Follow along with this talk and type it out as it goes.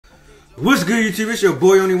What's good, YouTube? It's your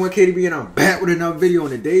boy Only One KDB, and I'm back with another video.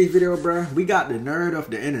 In today's video, bro, we got the nerd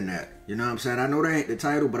of the internet. You know what I'm saying? I know that ain't the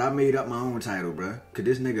title, but I made up my own title, bro. Cause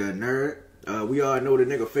this nigga a nerd. We all know the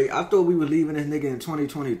nigga fake. I thought we were leaving this nigga in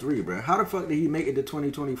 2023, bro. How the fuck did he make it to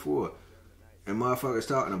 2024? And motherfuckers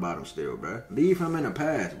talking about him still, bro. Leave him in the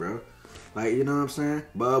past, bro. Like, you know what I'm saying?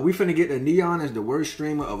 But we finna get the N3on as the worst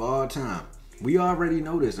streamer of all time. We already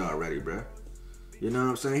know this already, bro. You know what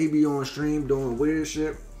I'm saying? He be on stream doing weird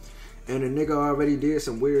shit. And the nigga already did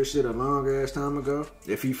some weird shit a long ass time ago.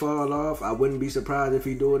 If he fall off, I wouldn't be surprised if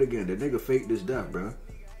he do it again. The nigga faked his death, bro.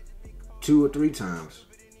 2 or 3 times.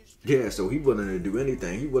 Yeah, so he willing to do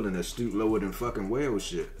anything. He willing to stoop lower than fucking whale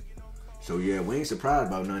shit. So yeah, we ain't surprised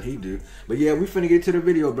about nothing he do. But yeah, we finna get to the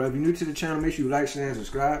video, bro. If you're new to the channel, make sure you like, share, and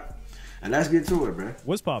subscribe. And let's get to it, bro.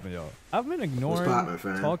 What's poppin', y'all? I've been ignoring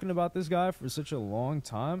talking about this guy for such a long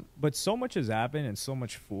time, but so much has happened and so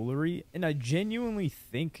much foolery, and I genuinely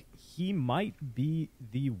think he might be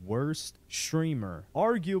the worst streamer,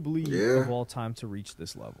 arguably, of all time to reach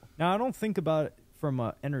this level. Now, I don't think about it from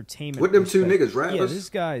an entertainment What them two niggas, rappers? Yeah, this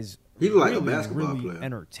guy's like a basketball really player.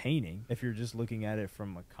 Entertaining if you're just looking at it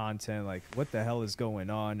from a content, like, what the hell is going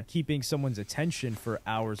on? Keeping someone's attention for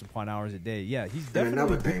hours upon hours a day. Yeah, he's definitely... And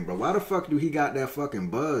another thing, bro. Why the fuck do he got that fucking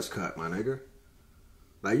buzz cut, my nigga?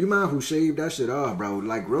 Like, you mind who shaved that shit off, bro?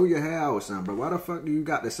 Like, grow your hair out or something, bro. Why the fuck do you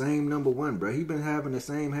got the same #1, bro? He been having the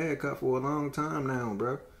same haircut for a long time now,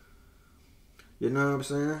 bro. You know what I'm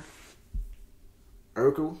saying?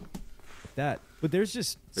 Urkel. But there's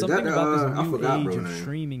just something about this new age of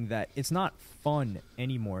streaming that it's not fun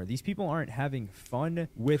anymore. These people aren't having fun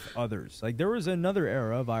with others. Like, there was another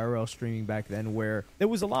era of IRL streaming back then where it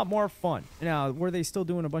was a lot more fun. Now, were they still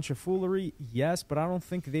doing a bunch of foolery? Yes, but I don't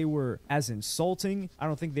think they were as insulting. I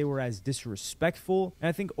don't think they were as disrespectful. And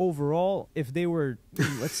I think overall, if they were,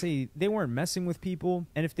 let's say, they weren't messing with people,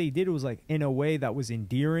 and if they did, it was like in a way that was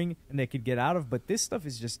endearing and they could get out of. But this stuff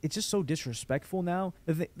is just, it's just so disrespectful now.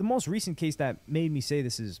 The most recent case that made me say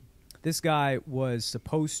this is, this guy was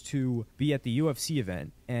supposed to be at the UFC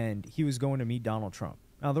event, and he was going to meet Donald Trump.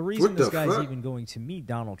 Now, the reason this guy's even going to meet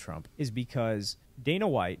Donald Trump is because Dana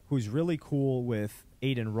White, who's really cool with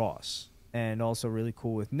Aiden Ross and also really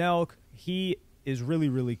cool with Nelk, he is really,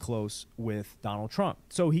 really close with Donald Trump.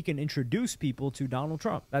 So he can introduce people to Donald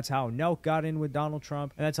Trump. That's how Nelk got in with Donald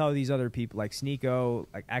Trump. And that's how these other people like Sneeko,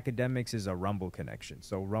 like Academics is a Rumble connection.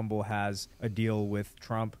 So Rumble has a deal with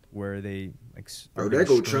Trump where they like... Oh, there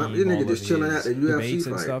go Trump. This nigga just chilling at the UFC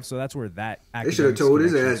fight. And stuff. So that's where that They should have told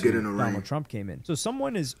his ass get in the ring. Donald Trump came in. So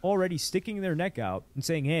someone is already sticking their neck out and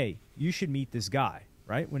saying, hey, you should meet this guy.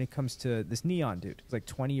 Right? When it comes to this N3on dude. He's like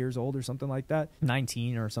 20 years old or something like that.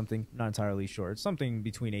 19 or something. Not entirely sure. It's something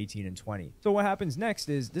between 18 and 20. So what happens next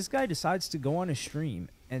is this guy decides to go on a stream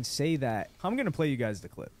and say that, I'm going to play you guys the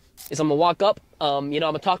clip. I'm going to walk up, you know, I'm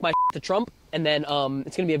going to talk my to Trump, and then it's going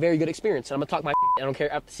to be a very good experience. And I'm going to talk my I don't care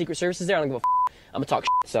if the Secret Service is there. I don't give a I'm going to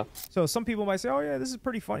talk So some people might say, oh, yeah, this is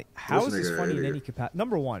pretty funny. How is this funny in any capacity?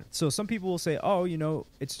 Number one, so some people will say, oh, you know,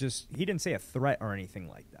 it's just, he didn't say a threat or anything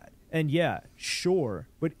like that. And yeah, sure,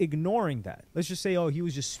 but ignoring that, let's just say, oh, he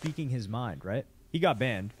was just speaking his mind, right? He got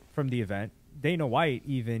banned from the event. Dana White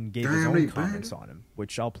even gave his own comments on him,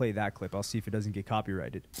 which I'll play that clip. I'll see if it doesn't get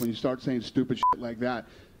copyrighted. When you start saying stupid shit like that,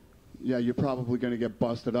 yeah, you're probably going to get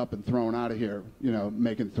busted up and thrown out of here, you know,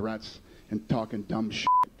 making threats and talking dumb shit,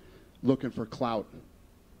 looking for clout.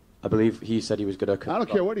 I believe he said he was going to... I don't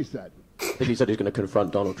care what he said. I think he said he was going to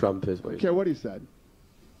confront Donald Trump. I don't care what he said.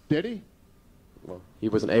 Did he? Well, he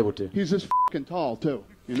wasn't able to. He's just fucking tall, too.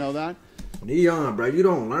 You know that? N3on, bro. You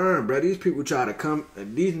don't learn, bro. These people try to come...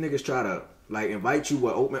 These niggas try to, like, invite you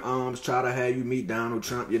with open arms, try to have you meet Donald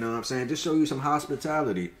Trump, you know what I'm saying? Just show you some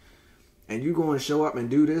hospitality. And you going to show up and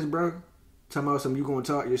do this, bro? Talking about some you going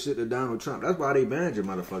to talk your shit to Donald Trump. That's why they banned your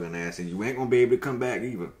motherfucking ass. And you ain't going to be able to come back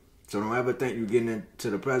either. So don't ever think you getting into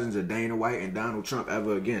the presence of Dana White and Donald Trump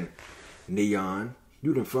ever again. N3on.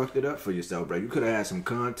 You done fucked it up for yourself, bro. You could have had some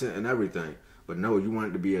content and everything. But no, you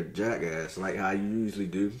wanted to be a jackass like how you usually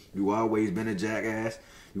do. You always been a jackass.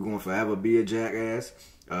 You gonna forever be a jackass.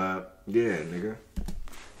 Yeah, nigga.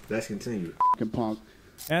 Let's continue.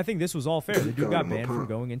 And I think this was all fair. The dude got banned from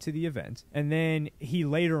going into the event. And then he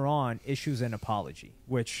later on issues an apology,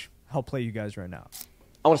 which I'll play you guys right now.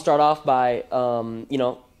 I want to start off by, you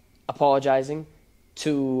know, apologizing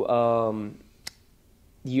to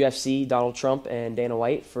the UFC, Donald Trump, and Dana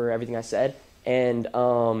White for everything I said. And,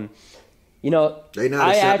 you know,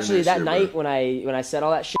 I actually that night when I said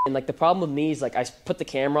all that shit, and like the problem with me is like I put the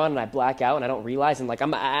camera on and I black out and I don't realize, and like I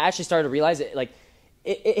actually started to realize it. Like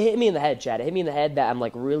it hit me in the head, Chad. It hit me in the head that I'm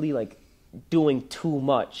like really like doing too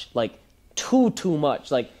much, like too much.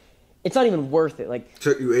 Like it's not even worth it. Like,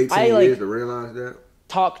 took you 18 years to realize that?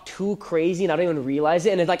 Talk too crazy and I don't even realize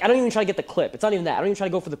it. And it's like, I don't even try to get the clip. It's not even that. I don't even try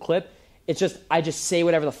to go for the clip. It's just, I just say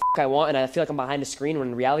whatever the fuck I want, and I feel like I'm behind a screen when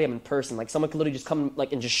in reality I'm in person. Like, someone could literally just come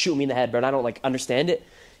like and just shoot me in the head, bro, and I don't like understand it,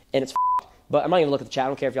 and it's but I'm not even looking at the chat. I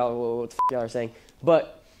don't care if y'all, what the fuck y'all are saying.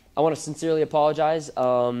 But I want to sincerely apologize.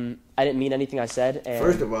 I didn't mean anything I said. And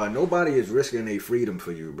first of all, nobody is risking their freedom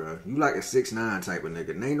for you, bro. You like a 6'9" type of nigga.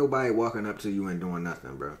 And ain't nobody walking up to you and doing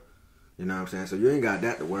nothing, bro. You know what I'm saying? So you ain't got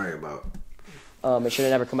that to worry about. It should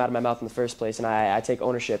have never come out of my mouth in the first place, and I take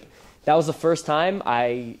ownership. That was the first time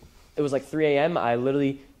it was like 3 a.m. I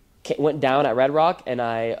literally went down at Red Rock,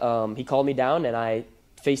 and he called me down, and I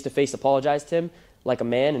face-to-face apologized to him like a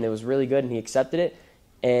man, and it was really good, and he accepted it.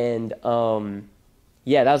 And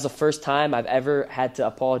yeah, that was the first time I've ever had to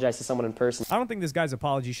apologize to someone in person. I don't think this guy's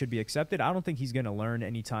apology should be accepted. I don't think he's going to learn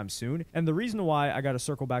anytime soon. And the reason why I got to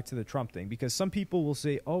circle back to the Trump thing, because some people will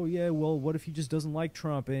say, oh, yeah, well, what if he just doesn't like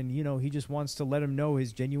Trump and, you know, he just wants to let him know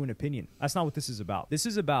his genuine opinion? That's not what this is about. This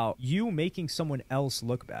is about you making someone else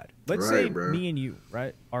look bad. Let's say me and you,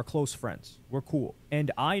 right, are close friends. We're cool. And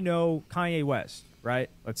I know Kanye West, right?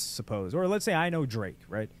 Let's suppose. Or let's say I know Drake,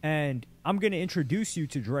 right? And I'm going to introduce you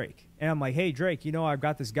to Drake. And I'm like, hey, Drake, you know, I've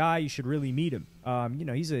got this guy. You should really meet him. You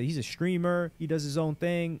know, he's a streamer. He does his own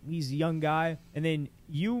thing. He's a young guy. And then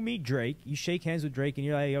you meet Drake. You shake hands with Drake, and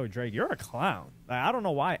you're like, yo, Drake, you're a clown. Like, I don't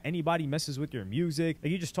know why anybody messes with your music.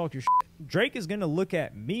 Like, you just talk your shit. Drake is going to look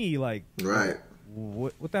at me like, right.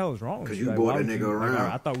 What the hell is wrong with you? Because you brought a nigga around.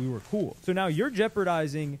 Like, I thought we were cool. So now you're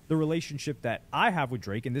jeopardizing the relationship that I have with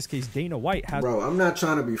Drake. In this case, Dana White has. Bro, I'm not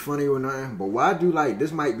trying to be funny or nothing, but why do, like,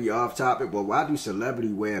 this might be off topic, but why do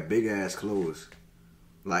celebrity wear big ass clothes?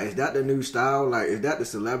 Like, is that the new style? Like, is that the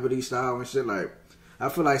celebrity style and shit? Like, I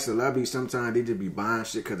feel like celebrities sometimes they just be buying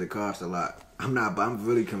shit because it costs a lot. I'm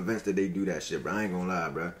really convinced that they do that shit, bro. I ain't gonna lie,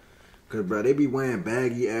 bro. Because, bro, they be wearing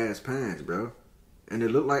baggy ass pants, bro. And it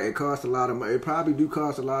look like it costs a lot of money. It probably do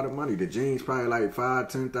cost a lot of money. The jeans probably like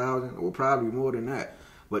 $5,000-$10,000 or probably more than that.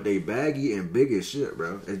 But they baggy and big as shit,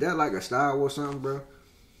 bro. Is that like a style or something, bro?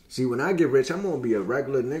 See, when I get rich, I'm gonna be a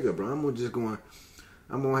regular nigga, bro. I'm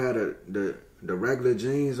gonna have the regular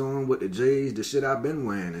jeans on with the J's, the shit I've been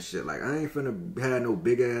wearing and shit. Like, I ain't finna have no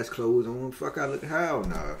big ass clothes on. Fuck, I look hell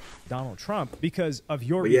nah. Donald Trump because of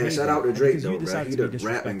your behavior. Yeah, shout out to Drake though, bro. He the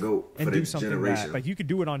rap and goat for the generation. That, like, you could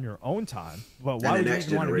do it on your own time, but why would you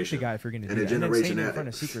even want to meet the guy if you're gonna do that? And then saying in front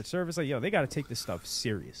of Secret Service, like, yo, they got to take this stuff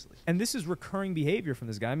seriously. And this is recurring behavior from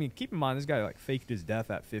this guy. I mean, keep in mind, this guy like faked his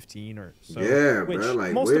death at 15 or so. Yeah, bro.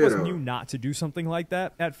 Like, most of us knew not to do something like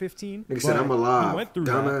that at 15. Nigga said, I'm alive. He went through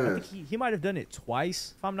that. I think he might have done it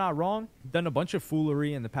twice, if I'm not wrong. Done a bunch of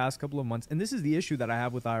foolery in the past couple of months. And this is the issue that I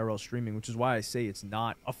have with IRL streaming, which is why I say it's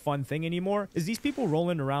not a fun thing anymore, is these people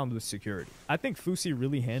rolling around with security. I think Fousey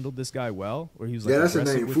really handled this guy well, where he was like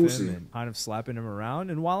aggressive with him and kind of slapping him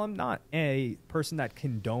around. And while I'm not a person that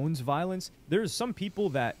condones violence, there's some people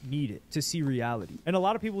that need it to see reality. And a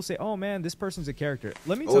lot of people say, oh man, this person's a character.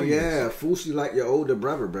 Let me tell you this. Fousey like your older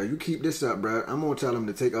brother, bro. You keep this up, bro. I'm gonna tell him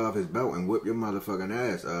to take off his belt and whip your motherfucking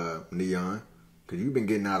ass, N3on. Because you've been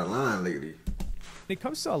getting out of line lately. When it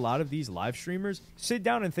comes to a lot of these live streamers, sit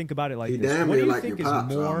down and think about it like this. What do you think is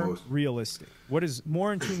more realistic? What is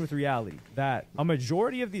more in tune with reality? That a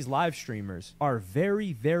majority of these live streamers are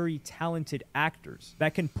very, very talented actors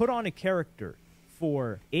that can put on a character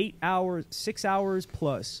for 8 hours, 6 hours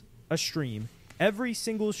plus a stream, every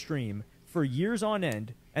single stream for years on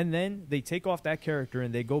end, and then they take off that character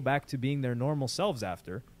and they go back to being their normal selves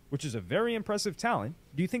after, which is a very impressive talent.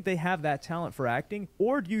 Do you think they have that talent for acting?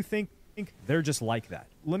 Or do you think they're just like that?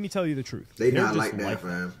 Let me tell you the truth. They're not like that,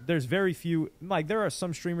 fam. There's very few, like there are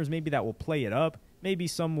some streamers maybe that will play it up. Maybe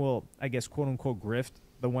some will, I guess, quote unquote, grift.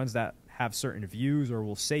 The ones that have certain views or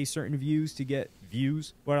will say certain views to get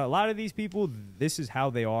views. But a lot of these people, this is how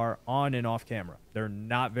they are on and off camera. They're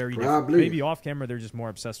not very different. Maybe off camera, they're just more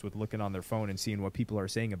obsessed with looking on their phone and seeing what people are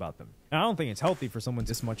saying about them. And I don't think it's healthy for someone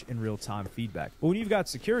this much in real time feedback. But when you've got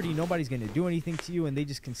security, nobody's going to do anything to you, and they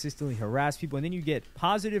just consistently harass people, and then you get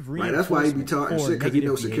positive reinforcement. Right, that's why you be talking shit, because you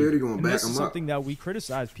know security going to back them up. This is something that we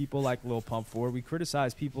criticize people like Lil Pump for. We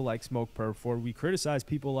criticize people like Smoke Perp for. We criticize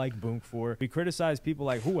people like Boonk for. We criticize people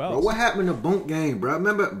like who else? Bro, what happened to Boonk Gang, bro?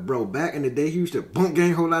 Remember, bro, back in the day, he used to Boonk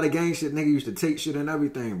Gang, whole lot of gang shit. Nigga used to take shit and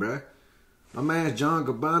everything, bro. My man John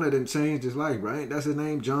Gabbana done changed his life, right? That's his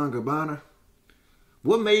name, John Gabbana.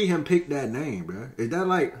 What made him pick that name, bro? Is that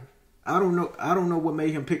like, I don't know what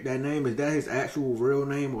made him pick that name. Is that his actual real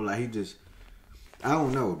name, or like he just, I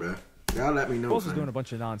don't know, bro. Y'all let me know. Was doing a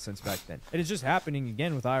bunch of nonsense back then, and it's just happening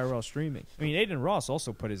again with IRL streaming. I mean, Aiden Ross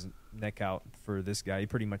also put his neck out for this guy. He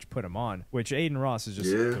pretty much put him on, which Aiden Ross is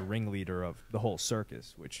just the ringleader of the whole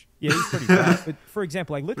circus, which, yeah, he's pretty bad. But for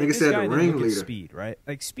example, like, look at this guy and then look at Speed, right?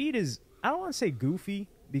 Like, Speed is, I don't want to say goofy,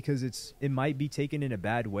 because it might be taken in a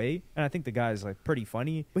bad way, and I think the guy's like pretty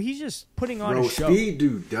funny, but he's just putting on a show. Speed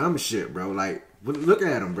do dumb shit, bro. Like, look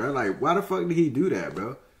at him, bro. Like, why the fuck did he do that,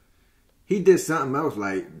 bro? He did something else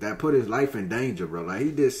like that put his life in danger, bro. Like,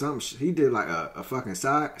 he did like a fucking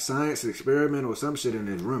science experiment or some shit in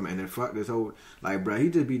his room, and then fucked this whole, like, bro, he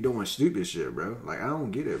just be doing stupid shit, bro. Like, I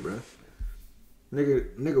don't get it, bro.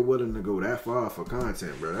 Nigga willing to go that far for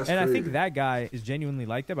content, bro. That's crazy. I think that guy is genuinely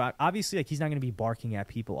like that, but obviously, like, he's not going to be barking at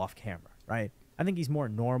people off camera, right? I think he's more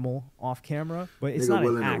normal off camera, but it's not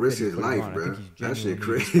an act to risk his life, bro. That shit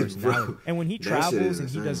crazy, bro. And when he travels and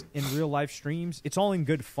he does in real life streams, it's all in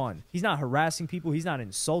good fun. He's not harassing people. He's not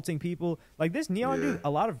insulting people. Like, this N3on dude, a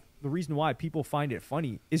lot of the reason why people find it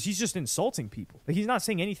funny is he's just insulting people. Like, he's not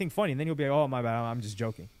saying anything funny, and then he'll be like, oh, my bad, I'm just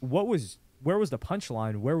joking. Where was the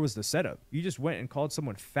punchline? Where was the setup? You just went and called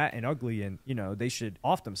someone fat and ugly and, you know, they should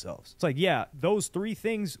off themselves. It's like, yeah, those three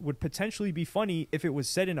things would potentially be funny if it was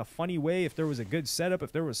said in a funny way, if there was a good setup,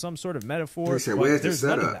 if there was some sort of metaphor. Said, where's the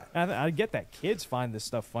setup? I get that kids find this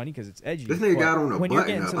stuff funny because it's edgy. This nigga got on a button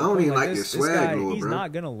up. I don't even like this swag, bro. He's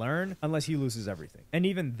not going to learn unless he loses everything. And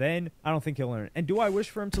even then, I don't think he'll learn. And do I wish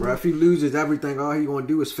for him to learn? If he loses everything, all he going to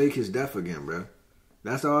do is fake his death again, bro.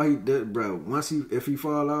 That's all he did, bro. If he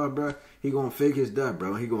fall off, bro, he gonna fake his death,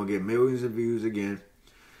 bro. He gonna get millions of views again,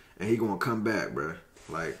 and he gonna come back, bro.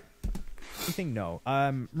 Like, I think no.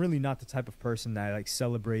 I'm really not the type of person that like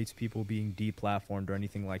celebrates people being deplatformed or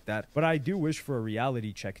anything like that. But I do wish for a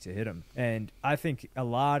reality check to hit him, and I think a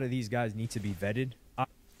lot of these guys need to be vetted.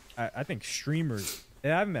 I think streamers.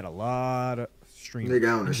 I've met a lot of streamers,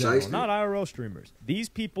 not IRL streamers. These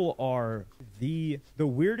people are the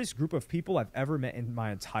weirdest group of people I've ever met in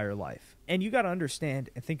my entire life. And you got to understand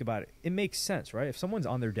and think about it. It makes sense, right? If someone's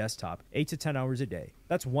on their desktop 8 to 10 hours a day,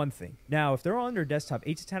 that's one thing. Now, if they're on their desktop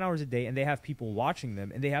 8 to 10 hours a day and they have people watching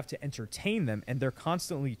them and they have to entertain them and they're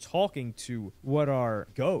constantly talking to what are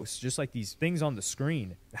ghosts, just like these things on the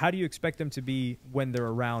screen, how do you expect them to be when they're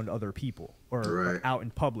around other people or out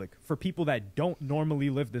in public for people that don't normally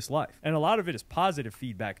live this life? And a lot of it is positive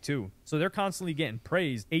feedback too. So they're constantly getting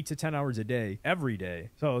praised 8 to 10 hours a day, every day.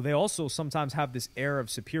 So they also sometimes have this air of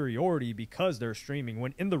superiority because they're streaming,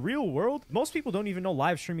 when in the real world, most people don't even know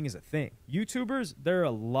live streaming is a thing. YouTubers, they're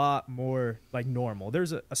a lot more like normal.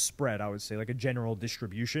 There's a spread, I would say, like a general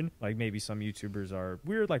distribution. Like maybe some YouTubers are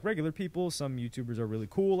weird like regular people, some YouTubers are really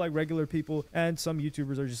cool like regular people, and some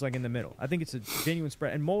YouTubers are just like in the middle. I think it's a genuine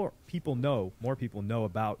spread, and more people know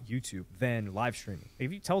about YouTube than live streaming.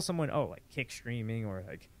 If you tell someone, oh, like Kick streaming or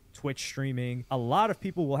like Twitch streaming, a lot of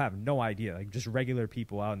people will have no idea. Like just regular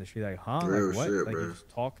people out in the street, like, huh? Like what? Shit, like you just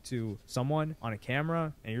talk to someone on a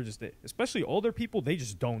camera and you're just, especially older people, they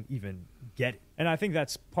just don't even get it. And I think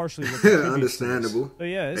that's partially what understandable. But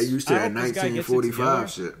yeah, they used to that 1945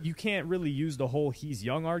 shit. You can't really use the whole he's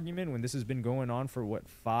young argument when this has been going on for what,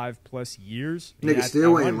 5+ years. Nigga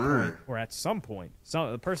still ain't learned. Or at some point,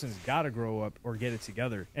 the person's got to grow up or get it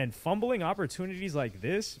together. And fumbling opportunities like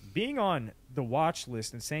this, being on the watch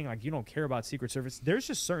list and saying like you don't care about Secret Service, there's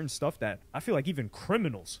just certain stuff that I feel like even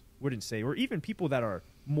criminals wouldn't say, or even people that are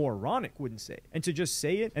moronic wouldn't say. And to just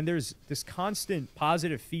say it, and there's this constant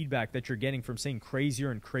positive feedback that you're getting from saying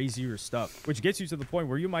crazier and crazier stuff, which gets you to the point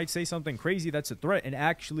where you might say something crazy that's a threat and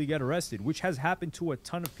actually get arrested, which has happened to a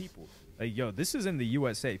ton of people. Like, yo, this is in the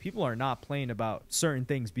USA. People are not playing about certain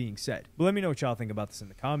things being said. But let me know what y'all think about this in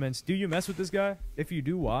the comments. Do you mess with this guy? If you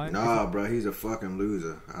do, why? Nah, bro, he's a fucking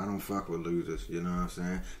loser. I don't fuck with losers, you know what I'm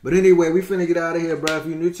saying? But anyway, we finna get out of here, bro. If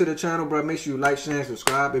you're new to the channel, bro, make sure you like, share, and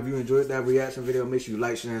subscribe. If you enjoyed that reaction video, make sure you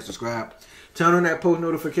like, share, and subscribe. Turn on that post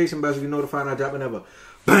notification bell so you notified when I drop another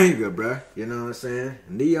banger, bro. You know what I'm saying?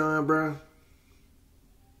 N3on, bro.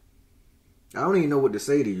 I don't even know what to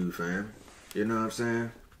say to you, fam. You know what I'm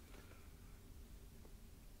saying?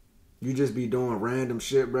 You just be doing random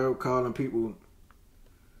shit, bro. Calling people,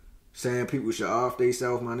 saying people should off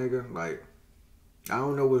theyself, my nigga. Like, I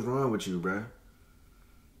don't know what's wrong with you, bro.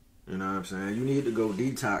 You know what I'm saying? You need to go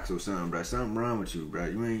detox or something, bro. Something wrong with you, bro.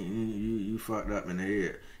 You fucked up in the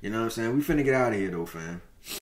head. You know what I'm saying? We finna get out of here, though, fam.